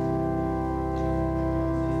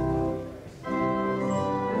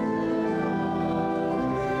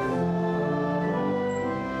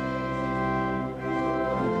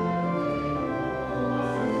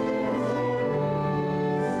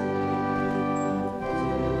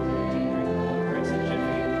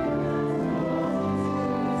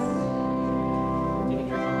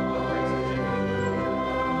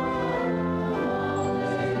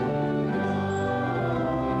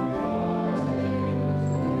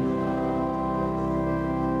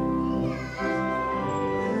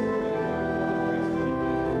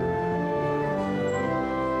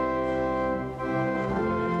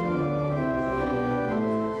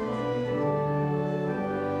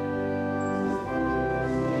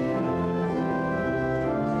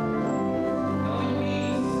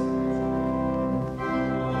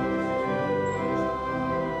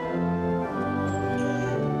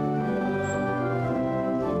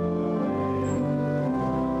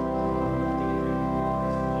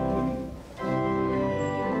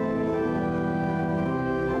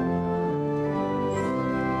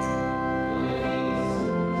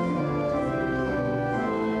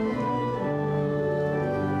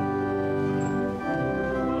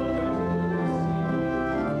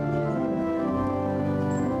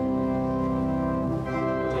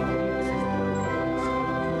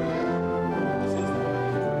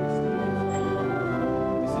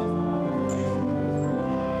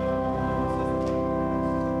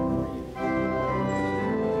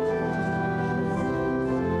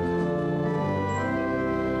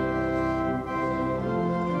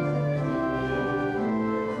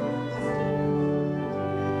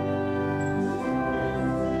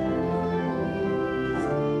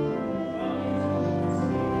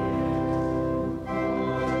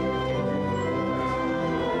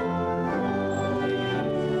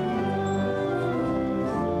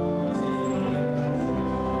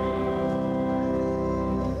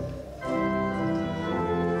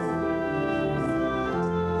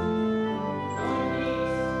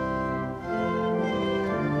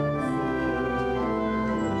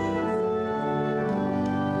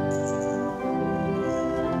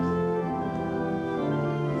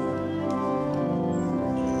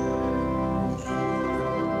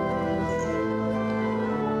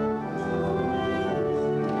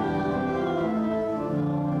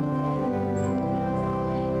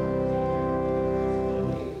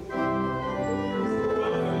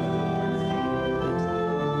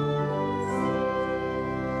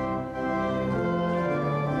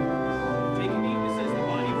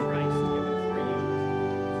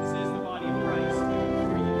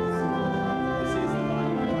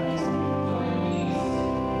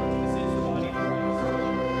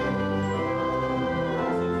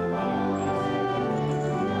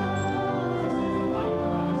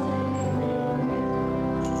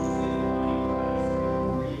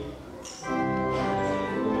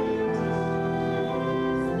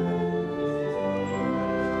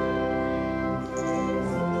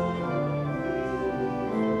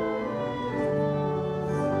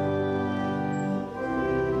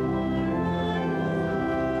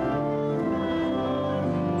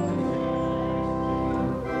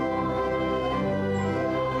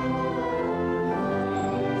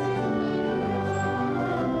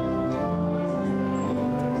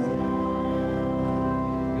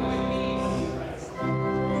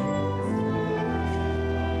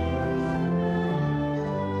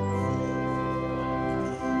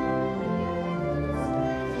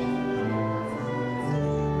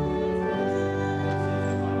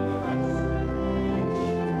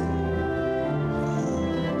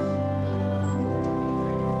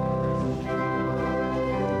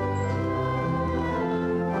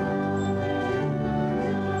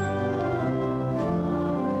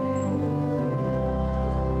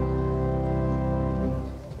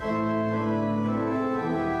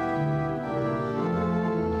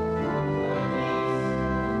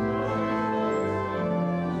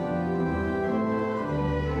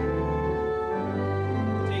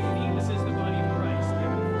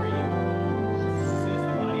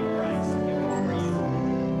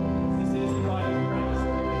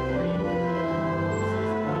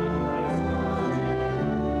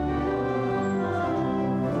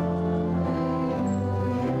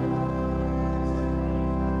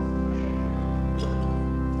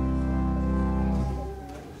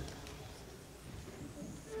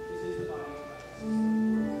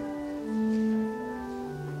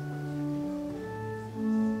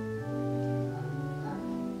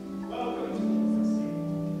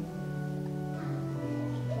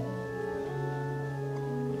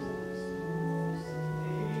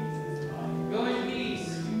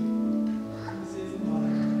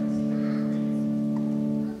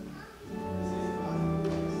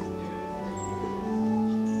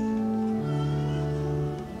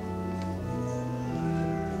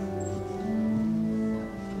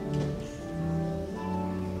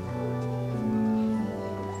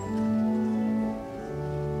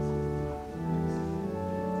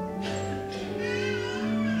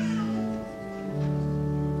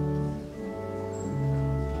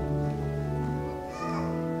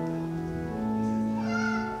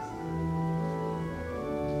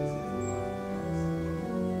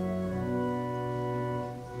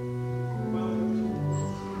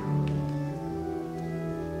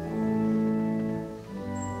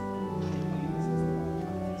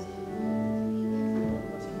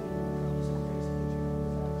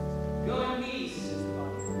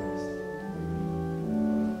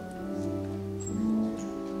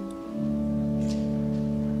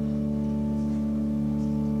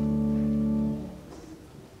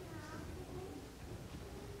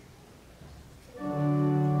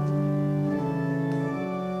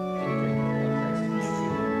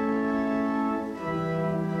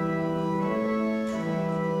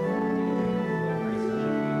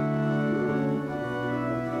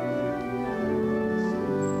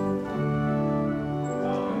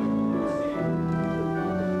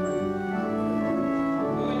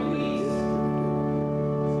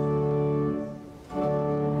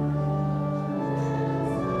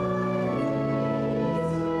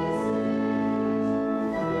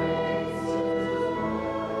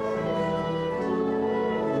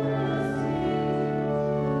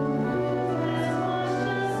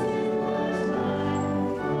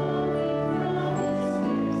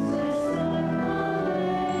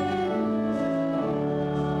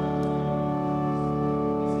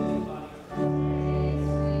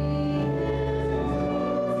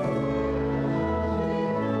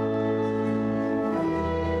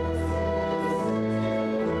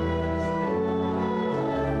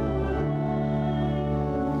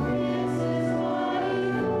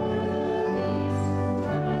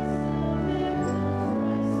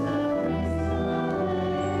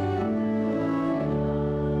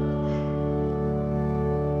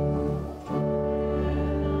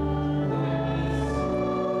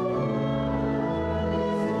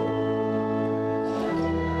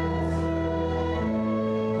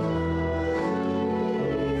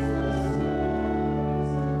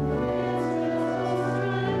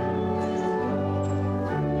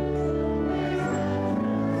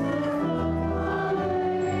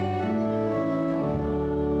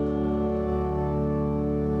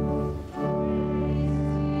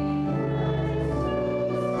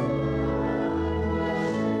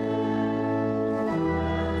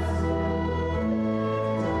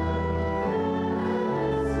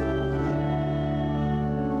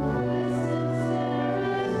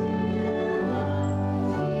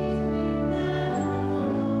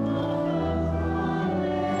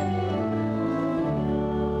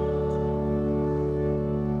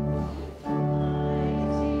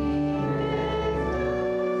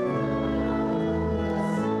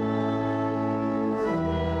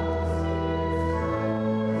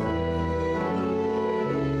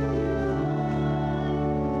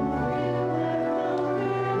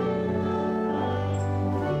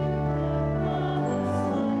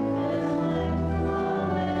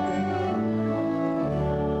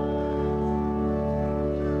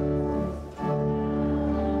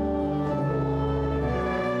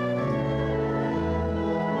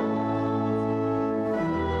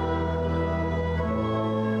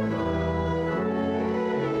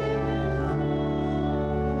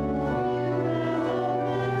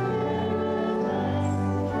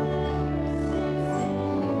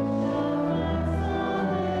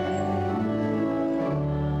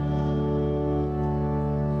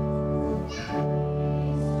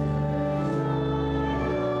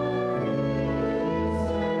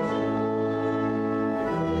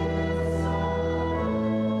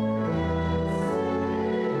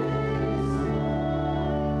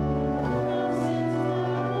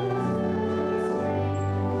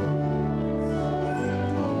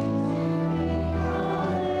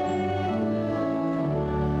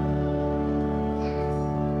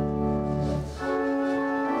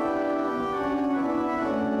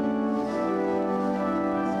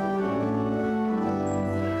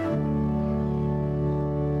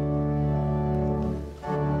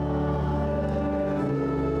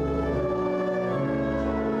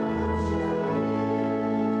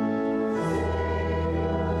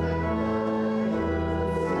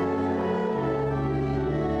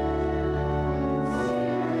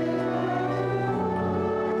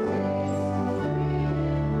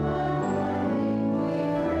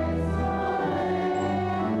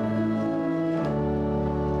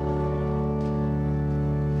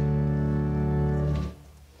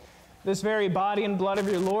 this very body and blood of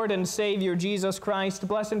your Lord and Savior Jesus Christ,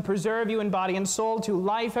 bless and preserve you in body and soul to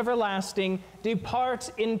life everlasting.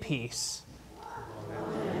 Depart in peace.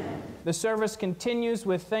 Amen. The service continues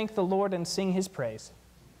with thank the Lord and sing his praise.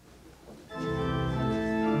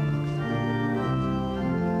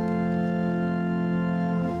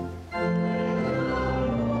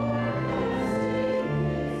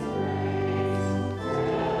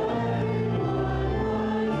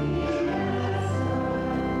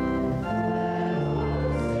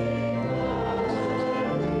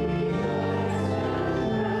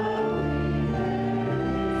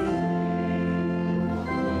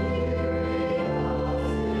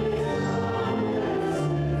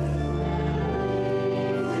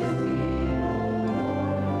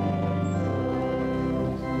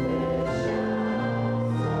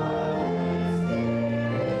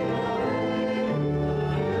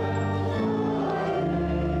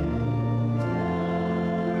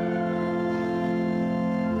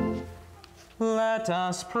 Let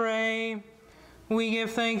us pray. We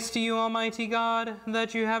give thanks to you, Almighty God,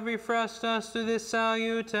 that you have refreshed us through this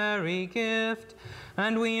salutary gift,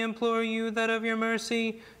 and we implore you that of your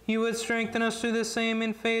mercy you would strengthen us through the same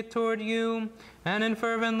in faith toward you, and in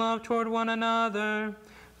fervent love toward one another.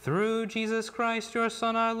 Through Jesus Christ, your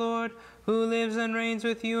Son, our Lord, who lives and reigns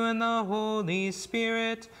with you in the Holy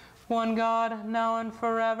Spirit, one God, now and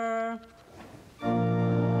forever.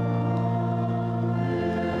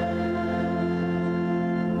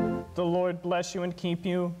 The Lord bless you and keep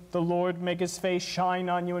you. The Lord make his face shine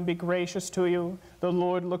on you and be gracious to you. The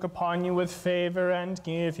Lord look upon you with favor and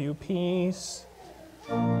give you peace.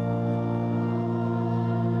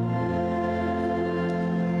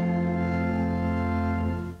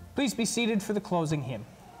 Please be seated for the closing hymn.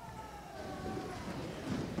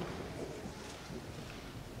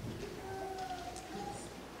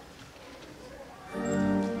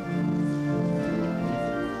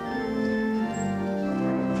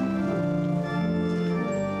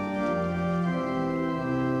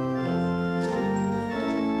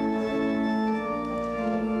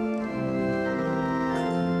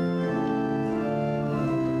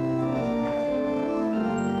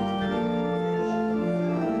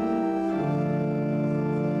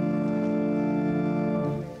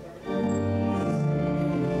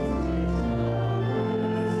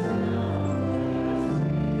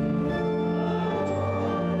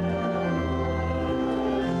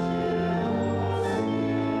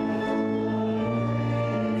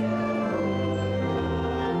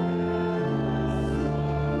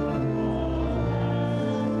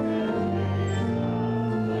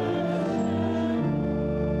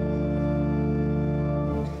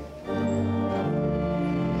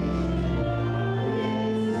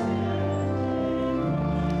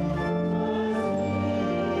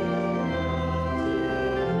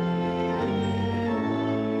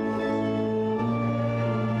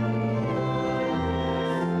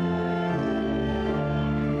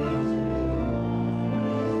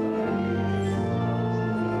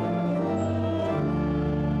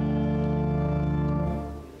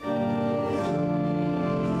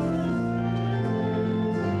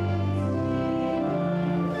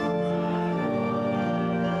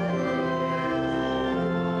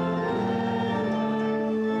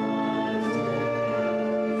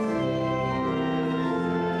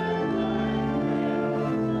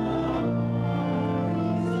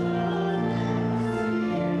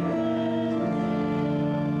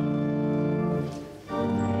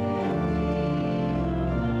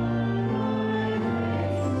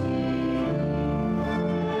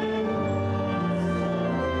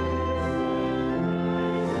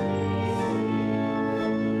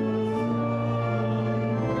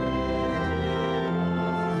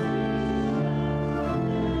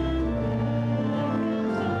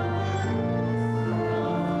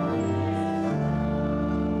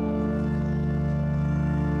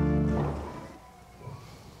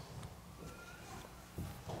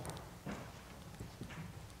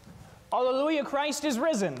 Hallelujah, Christ is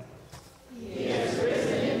risen. He is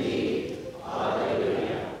risen indeed.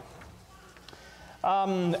 Hallelujah.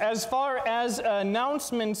 As far as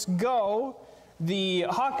announcements go, the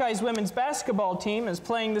Hawkeyes women's basketball team is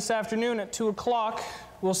playing this afternoon at 2 o'clock.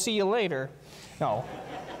 We'll see you later. No.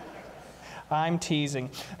 I'm teasing.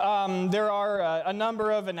 There are a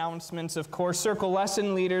number of announcements, of course. Circle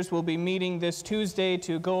lesson leaders will be meeting this Tuesday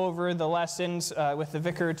to go over the lessons with the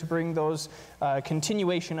vicar to bring those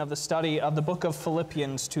continuation of the study of the book of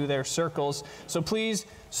Philippians to their circles. So please,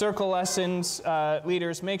 circle lessons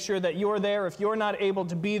leaders, make sure that you're there. If you're not able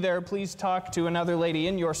to be there, please talk to another lady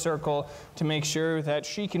in your circle to make sure that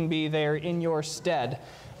she can be there in your stead.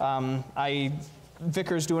 I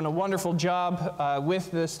Vicar's doing a wonderful job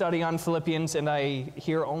with the study on Philippians, and I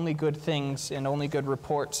hear only good things and only good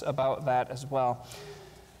reports about that as well.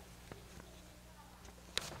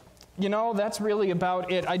 You know, that's really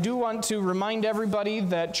about it. I do want to remind everybody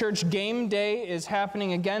that Church Game Day is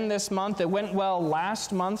happening again this month. It went well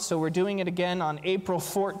last month, so we're doing it again on April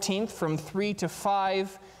 14th from 3 to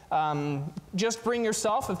 5. Just bring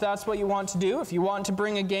yourself if that's what you want to do. If you want to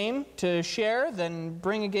bring a game to share, then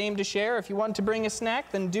bring a game to share. If you want to bring a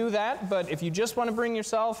snack, then do that. But if you just want to bring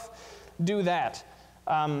yourself, do that.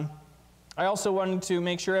 I also wanted to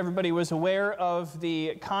make sure everybody was aware of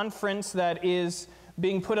the conference that is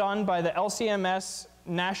being put on by the LCMS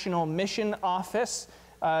National Mission Office.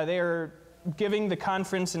 They are giving the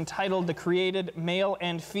conference entitled The Created Male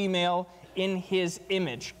and Female in His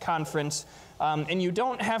Image Conference. And you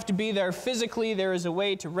don't have to be there physically. There is a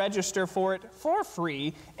way to register for it for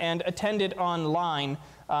free and attend it online.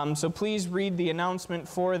 So please read the announcement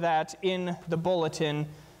for that in the bulletin.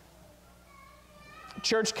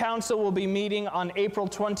 Church Council will be meeting on April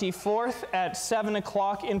 24th at 7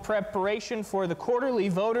 o'clock in preparation for the quarterly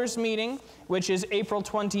voters meeting, which is April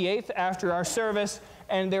 28th after our service,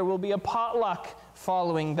 and there will be a potluck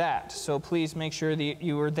following that. So please make sure that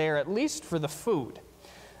you are there at least for the food.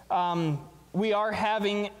 We are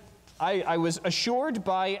having, I was assured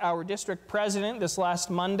by our district president this last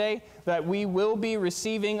Monday that we will be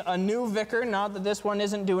receiving a new vicar. Not that this one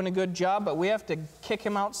isn't doing a good job, but we have to kick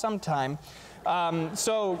him out sometime.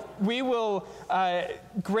 So we will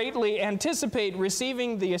greatly anticipate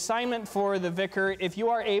receiving the assignment for the vicar. If you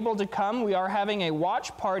are able to come, we are having a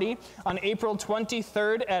watch party on April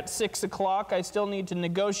 23rd at 6 o'clock. I still need to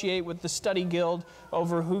negotiate with the study guild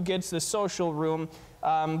over who gets the social room.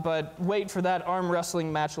 But wait for that arm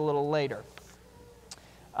wrestling match a little later.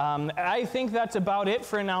 I think that's about it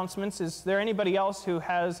for announcements. Is there anybody else who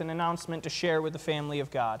has an announcement to share with the family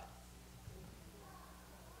of God?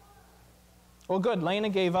 Well, good. Lena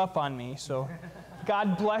gave up on me, so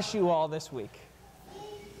God bless you all this week.